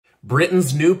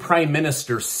Britain's new prime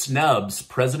minister snubs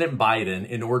President Biden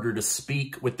in order to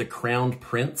speak with the crowned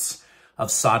prince of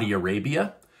Saudi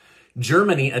Arabia.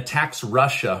 Germany attacks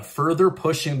Russia, further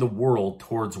pushing the world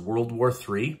towards World War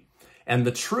III. And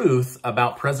the truth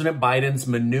about President Biden's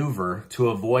maneuver to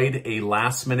avoid a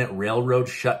last-minute railroad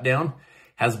shutdown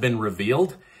has been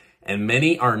revealed, and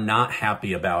many are not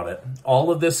happy about it.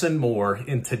 All of this and more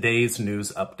in today's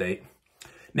news update.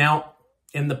 Now,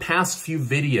 in the past few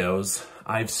videos,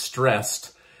 I've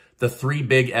stressed the three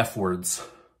big F words: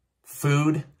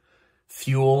 food,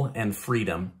 fuel, and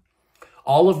freedom,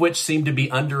 all of which seem to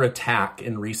be under attack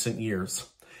in recent years.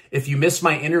 If you missed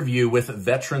my interview with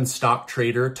veteran stock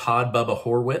trader Todd Bubba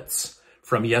Horwitz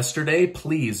from yesterday,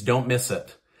 please don't miss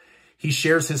it. He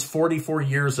shares his 44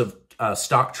 years of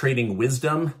stock trading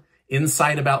wisdom,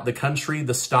 insight about the country,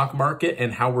 the stock market,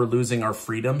 and how we're losing our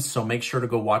freedoms, so make sure to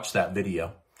go watch that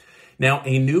video. Now,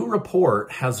 a new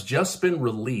report has just been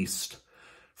released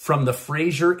from the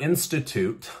Fraser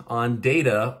Institute on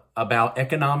data about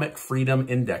economic freedom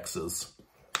indexes.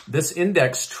 This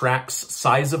index tracks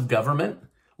size of government,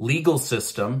 legal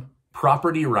system,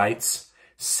 property rights,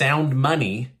 sound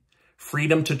money,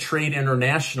 freedom to trade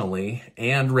internationally,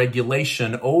 and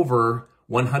regulation over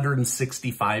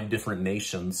 165 different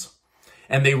nations.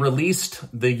 And they released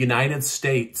the United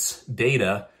States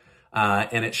data,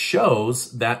 and it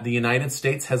shows that the United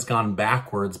States has gone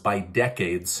backwards by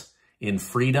decades in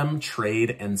freedom,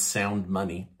 trade, and sound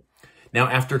money. Now,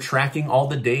 after tracking all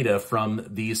the data from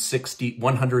these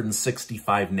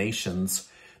 165 nations,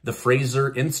 the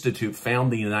Fraser Institute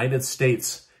found the United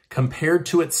States, compared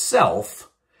to itself,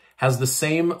 has the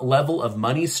same level of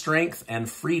money strength and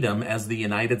freedom as the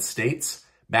United States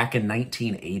back in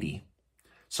 1980.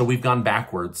 So we've gone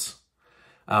backwards.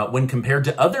 When compared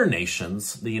to other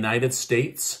nations, the United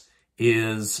States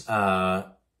is,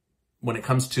 when it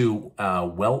comes to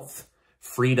wealth,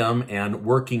 freedom, and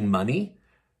working money,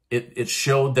 it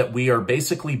showed that we are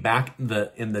basically back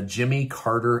in the Jimmy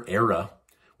Carter era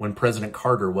when President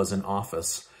Carter was in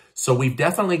office. So we've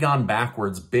definitely gone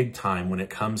backwards big time when it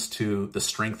comes to the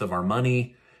strength of our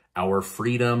money, our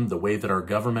freedom, the way that our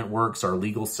government works, our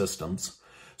legal systems.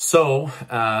 So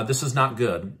this is not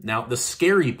good. Now, the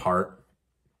scary part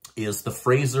is the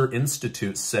Fraser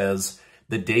Institute says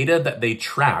the data that they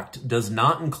tracked does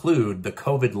not include the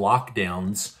COVID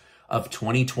lockdowns of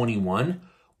 2021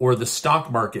 or the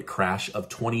stock market crash of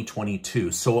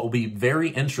 2022. So it will be very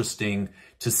interesting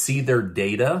to see their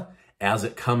data as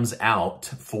it comes out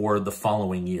for the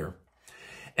following year.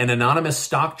 An anonymous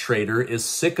stock trader is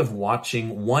sick of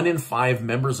watching 1 in 5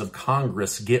 members of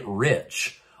Congress get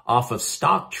rich off of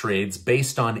stock trades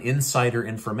based on insider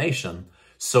information.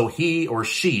 So he or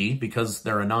she, because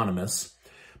they're anonymous,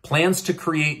 plans to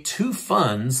create 2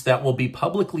 funds that will be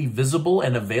publicly visible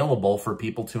and available for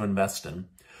people to invest in.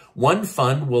 One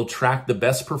fund will track the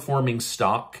best performing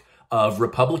stock of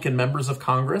Republican members of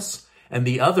Congress, and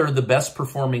the other the best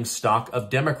performing stock of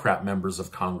Democrat members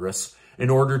of Congress, in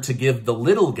order to give the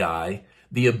little guy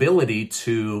the ability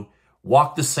to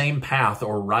walk the same path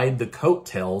or ride the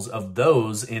coattails of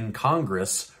those in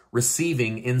Congress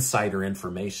receiving insider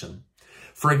information.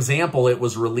 For example, it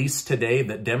was released today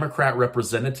that Democrat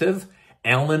Representative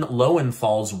Alan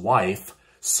Lowenthal's wife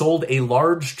sold a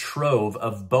large trove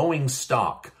of Boeing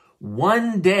stock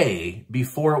 1 day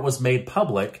before it was made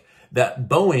public that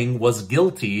Boeing was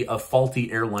guilty of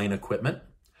faulty airline equipment.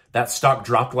 That stock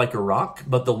dropped like a rock,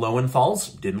 but the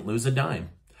Lowenthals didn't lose a dime.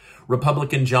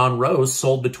 Republican John Rose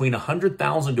sold between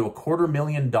 $100,000 to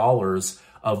 $250,000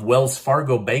 of Wells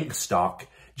Fargo bank stock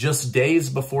just days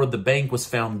before the bank was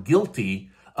found guilty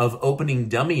of opening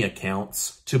dummy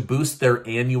accounts to boost their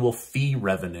annual fee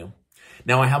revenue.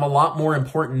 Now, I have a lot more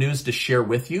important news to share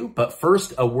with you, but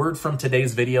first, a word from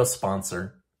today's video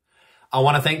sponsor. I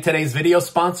want to thank today's video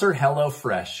sponsor,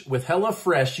 HelloFresh. With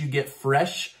HelloFresh, you get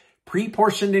fresh,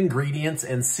 pre-portioned ingredients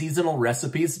and seasonal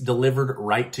recipes delivered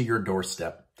right to your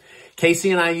doorstep.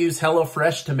 Casey and I use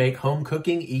HelloFresh to make home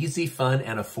cooking easy, fun,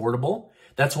 and affordable.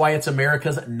 That's why it's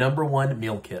America's #1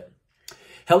 meal kit.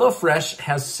 HelloFresh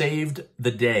has saved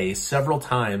the day several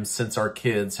times since our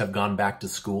kids have gone back to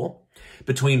school.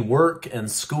 Between work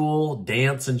and school,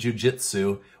 dance and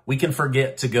jujitsu, we can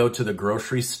forget to go to the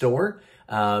grocery store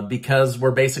because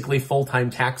we're basically full-time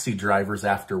taxi drivers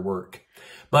after work.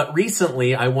 But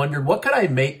recently, I wondered, what could I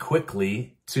make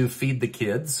quickly to feed the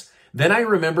kids? Then I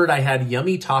remembered I had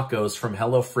yummy tacos from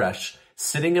HelloFresh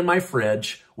sitting in my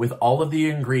fridge with all of the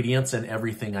ingredients and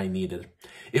everything I needed.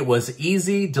 It was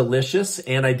easy, delicious,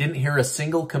 and I didn't hear a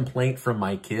single complaint from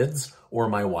my kids or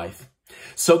my wife.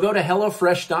 So go to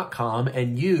HelloFresh.com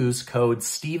and use code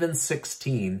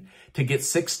Stephen16 to get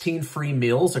 16 free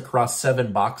meals across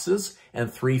 7 boxes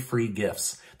and 3 free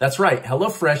gifts. That's right,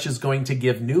 HelloFresh is going to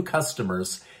give new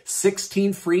customers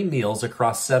 16 free meals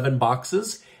across 7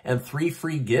 boxes and 3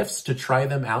 free gifts to try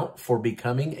them out for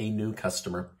becoming a new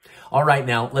customer. All right,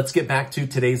 now let's get back to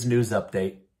today's news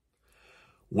update.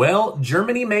 Well,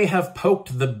 Germany may have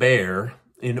poked the bear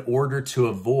in order to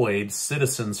avoid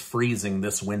citizens freezing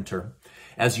this winter.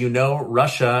 As you know,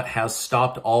 Russia has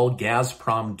stopped all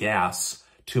Gazprom gas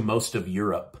to most of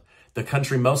Europe. The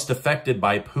country most affected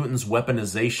by Putin's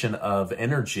weaponization of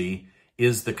energy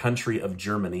is the country of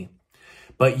Germany.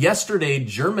 But yesterday,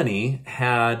 Germany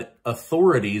had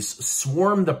authorities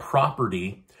swarm the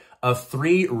property of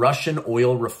 3 Russian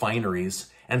oil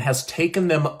refineries and has taken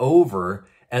them over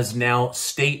as now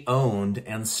state-owned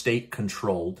and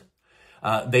state-controlled.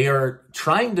 They are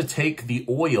trying to take the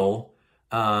oil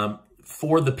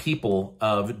for the people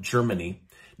of Germany.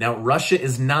 Now, Russia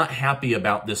is not happy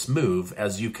about this move,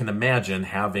 as you can imagine,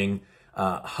 having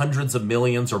hundreds of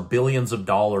millions or billions of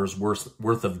dollars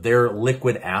worth of their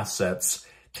liquid assets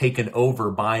taken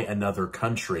over by another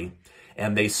country.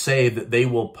 And they say that they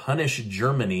will punish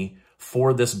Germany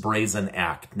for this brazen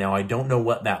act. Now, I don't know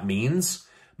what that means,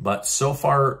 but so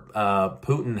far,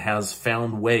 Putin has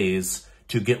found ways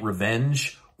to get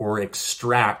revenge or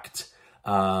extract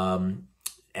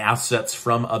assets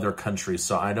from other countries.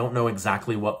 So I don't know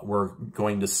exactly what we're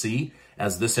going to see,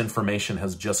 as this information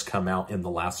has just come out in the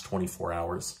last 24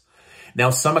 hours. Now,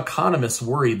 some economists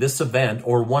worry this event,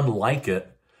 or one like it,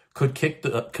 could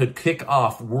kick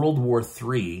off World War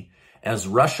III, as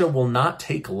Russia will not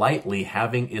take lightly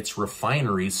having its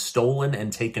refineries stolen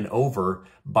and taken over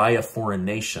by a foreign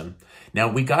nation. Now,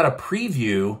 we got a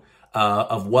preview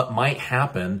of what might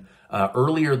happen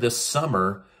earlier this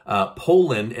summer.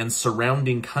 Poland and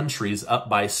surrounding countries up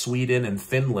by Sweden and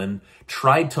Finland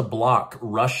tried to block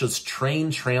Russia's train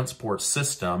transport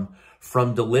system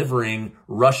from delivering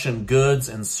Russian goods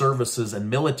and services and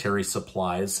military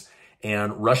supplies.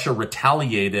 And Russia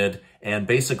retaliated and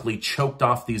basically choked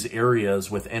off these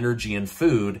areas with energy and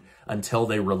food until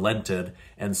they relented.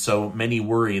 And so many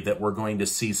worry that we're going to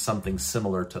see something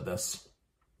similar to this.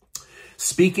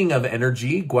 Speaking of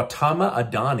energy, Gautama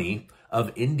Adani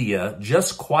of India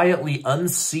just quietly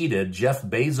unseated Jeff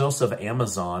Bezos of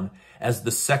Amazon as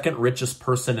the second richest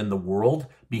person in the world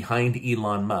behind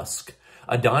Elon Musk.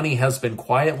 Adani has been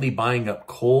quietly buying up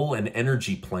coal and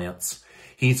energy plants.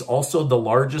 He's also the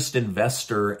largest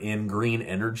investor in green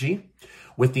energy.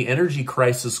 With the energy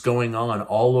crisis going on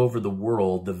all over the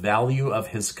world, the value of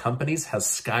his companies has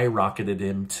skyrocketed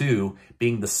him to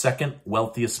being the second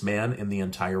wealthiest man in the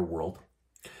entire world.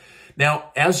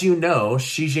 Now, as you know,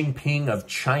 Xi Jinping of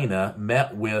China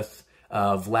met with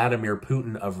Vladimir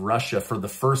Putin of Russia for the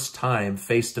first time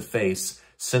face-to-face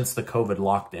since the COVID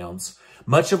lockdowns.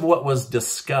 Much of what was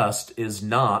discussed is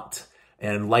not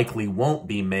and likely won't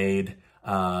be made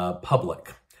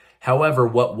public. However,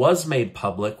 what was made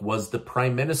public was the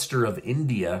Prime Minister of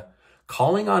India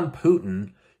calling on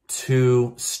Putin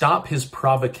to stop his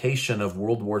provocation of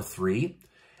World War III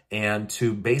and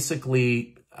to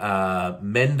basically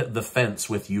mend the fence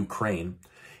with Ukraine.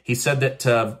 He said that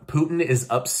Putin is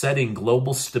upsetting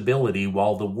global stability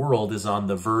while the world is on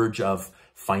the verge of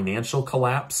financial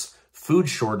collapse, food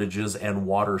shortages, and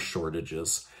water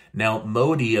shortages. Now,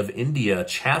 Modi of India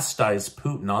chastised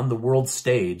Putin on the world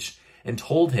stage and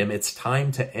told him it's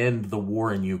time to end the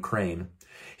war in Ukraine.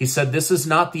 He said, "This is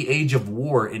not the age of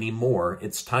war anymore.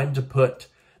 It's time to put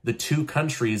the two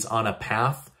countries on a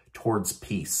path towards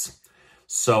peace."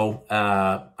 So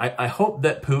I hope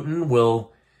that Putin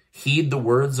will heed the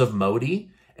words of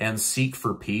Modi and seek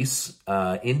for peace.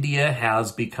 India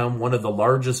has become one of the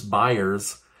largest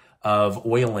buyers of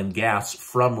oil and gas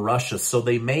from Russia, so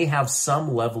they may have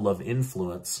some level of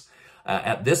influence.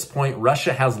 At this point,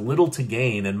 Russia has little to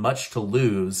gain and much to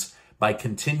lose by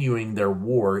continuing their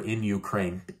war in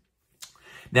Ukraine.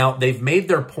 Now, they've made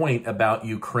their point about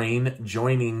Ukraine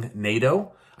joining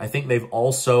NATO. I think they've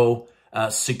also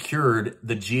secured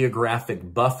the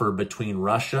geographic buffer between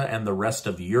Russia and the rest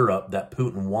of Europe that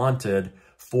Putin wanted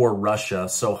for Russia.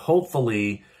 So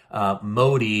hopefully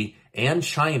Modi and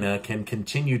China can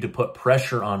continue to put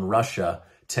pressure on Russia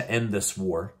to end this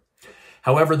war.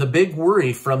 However, the big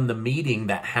worry from the meeting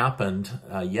that happened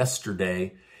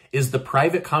yesterday is the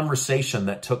private conversation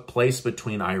that took place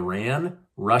between Iran,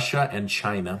 Russia, and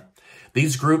China.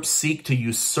 These groups seek to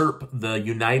usurp the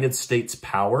United States'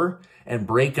 power and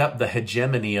break up the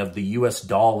hegemony of the US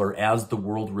dollar as the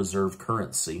world reserve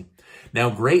currency. Now,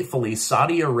 gratefully,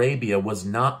 Saudi Arabia was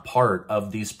not part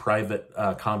of these private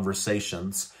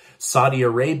conversations. Saudi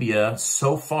Arabia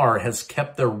so far has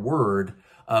kept their word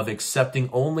of accepting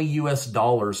only US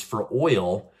dollars for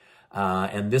oil.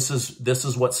 And this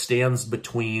is what stands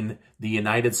between the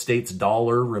United States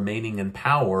dollar remaining in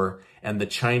power and the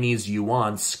Chinese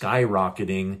yuan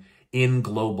skyrocketing in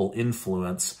global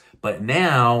influence. But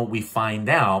now we find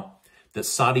out that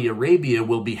Saudi Arabia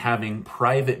will be having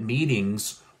private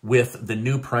meetings with the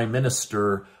new prime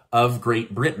minister of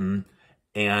Great Britain,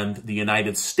 and the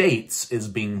United States is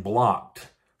being blocked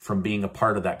from being a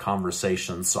part of that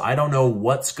conversation. So I don't know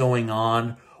what's going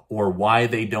on or why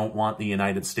they don't want the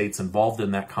United States involved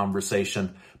in that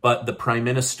conversation, but the prime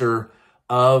minister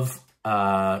of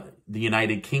the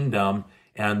United Kingdom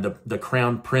and the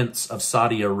crown prince of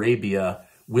Saudi Arabia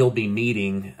will be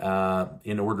meeting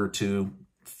in order to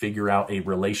figure out a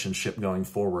relationship going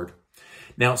forward.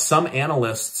 Now, some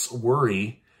analysts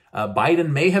worry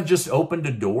Biden may have just opened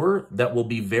a door that will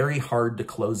be very hard to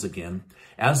close again.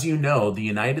 As you know, the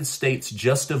United States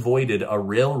just avoided a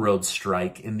railroad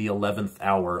strike in the 11th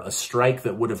hour, a strike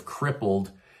that would have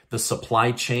crippled the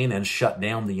supply chain and shut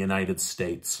down the United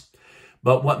States.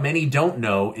 But what many don't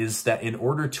know is that in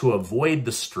order to avoid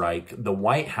the strike, the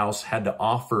White House had to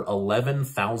offer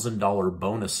 $11,000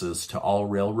 bonuses to all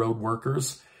railroad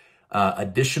workers,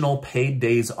 additional paid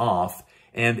days off,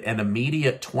 and an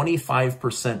immediate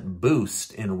 25%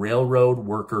 boost in railroad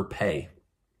worker pay.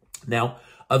 Now,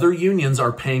 other unions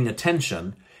are paying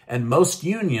attention, and most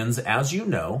unions, as you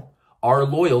know, are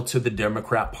loyal to the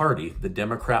Democrat Party. The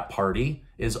Democrat Party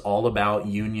is all about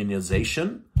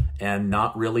unionization and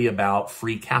not really about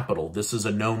free capital. This is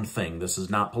a known thing. This is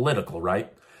not political,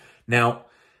 right? Now,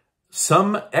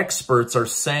 some experts are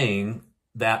saying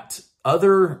that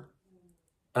other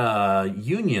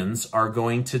unions are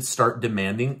going to start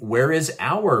demanding, where is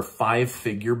our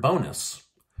 5-figure bonus?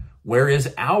 Where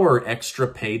is our extra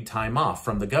paid time off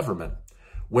from the government?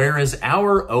 Where is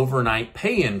our overnight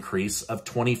pay increase of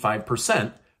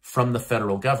 25% from the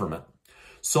federal government?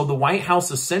 So the White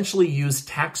House essentially used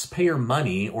taxpayer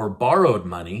money or borrowed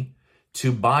money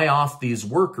to buy off these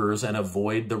workers and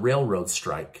avoid the railroad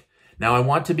strike. Now, I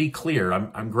want to be clear.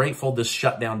 I'm grateful this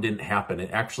shutdown didn't happen.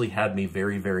 It actually had me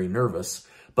very, very nervous.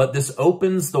 But this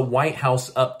opens the White House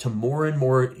up to more and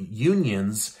more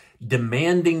unions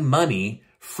demanding money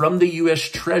from the U.S.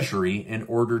 Treasury in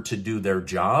order to do their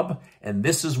job. And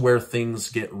this is where things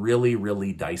get really,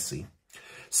 really dicey.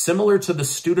 Similar to the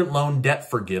student loan debt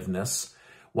forgiveness,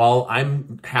 while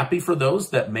I'm happy for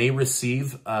those that may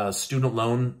receive student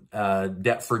loan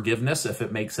debt forgiveness if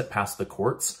it makes it past the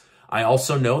courts, I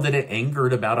also know that it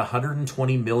angered about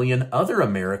 120 million other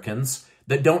Americans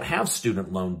that don't have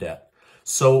student loan debt.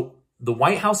 So the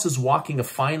White House is walking a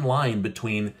fine line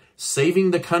between saving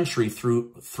the country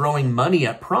through throwing money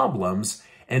at problems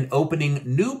and opening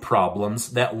new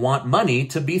problems that want money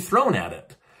to be thrown at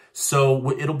it.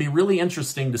 So it'll be really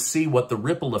interesting to see what the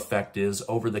ripple effect is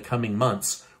over the coming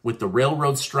months with the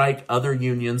railroad strike, other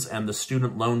unions, and the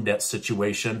student loan debt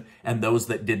situation, and those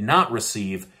that did not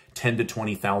receive $10,000 to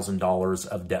 $20,000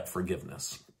 of debt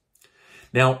forgiveness.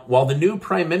 Now, while the new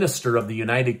Prime Minister of the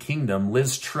United Kingdom,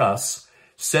 Liz Truss,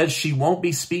 says she won't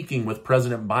be speaking with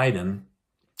President Biden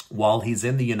while he's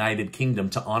in the United Kingdom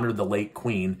to honor the late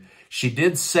Queen, she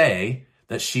did say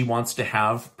that she wants to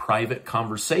have private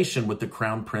conversation with the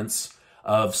Crown Prince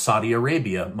of Saudi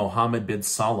Arabia, Mohammed bin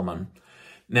Salman.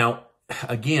 Now,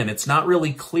 again, it's not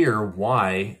really clear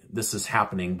why this is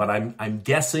happening, but I'm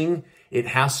guessing it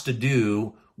has to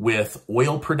do with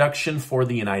oil production for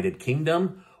the United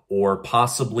Kingdom or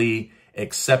possibly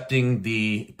accepting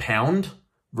the pound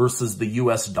versus the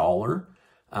US dollar.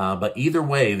 But either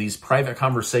way, these private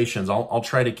conversations, I'll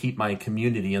try to keep my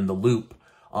community in the loop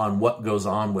on what goes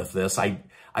on with this.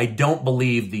 I don't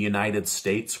believe the United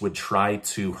States would try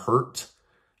to hurt,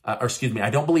 I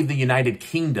don't believe the United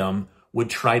Kingdom would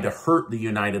try to hurt the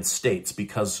United States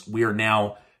because we are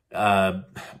now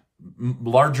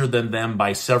larger than them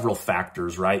by several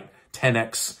factors, right?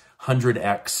 10x,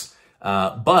 100x.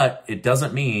 But it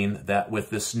doesn't mean that with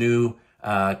this new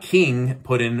king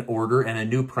put in order and a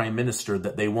new prime minister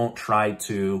that they won't try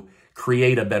to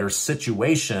create a better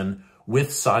situation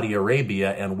with Saudi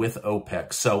Arabia and with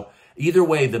OPEC. So either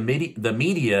way, the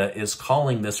media is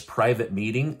calling this private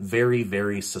meeting very,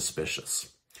 very suspicious.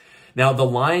 Now, the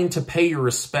line to pay your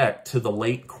respect to the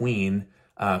late Queen,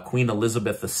 Queen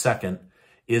Elizabeth II,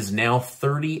 is now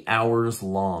 30 hours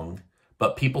long,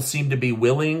 but people seem to be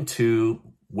willing to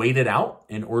wait it out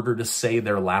in order to say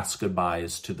their last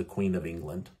goodbyes to the Queen of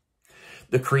England.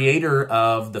 The creator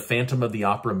of the Phantom of the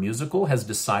Opera musical has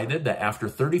decided that after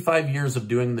 35 years of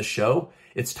doing the show,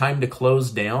 it's time to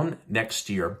close down next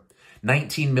year.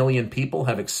 19 million people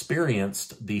have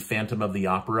experienced the Phantom of the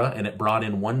Opera, and it brought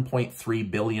in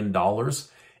 $1.3 billion.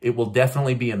 It will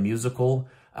definitely be a musical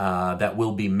that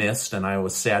will be missed, and I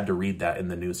was sad to read that in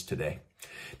the news today.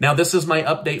 Now, this is my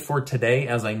update for today.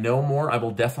 As I know more, I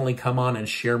will definitely come on and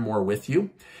share more with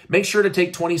you. Make sure to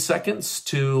take 20 seconds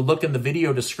to look in the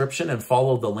video description and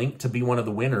follow the link to be one of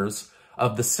the winners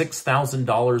of the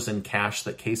 $6,000 in cash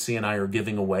that Casey and I are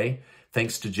giving away,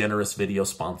 thanks to generous video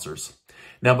sponsors.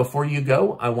 Now, before you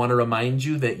go, I want to remind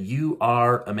you that you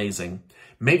are amazing.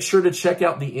 Make sure to check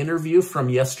out the interview from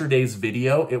yesterday's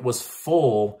video. It was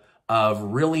full of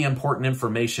really important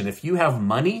information. If you have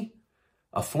money,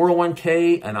 a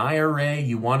 401k, an IRA,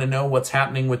 you want to know what's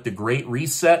happening with the Great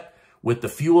Reset, with the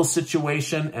fuel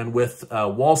situation, and with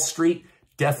Wall Street,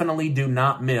 definitely do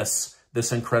not miss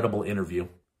this incredible interview.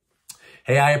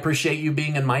 Hey, I appreciate you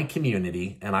being in my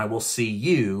community, and I will see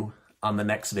you on the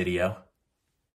next video.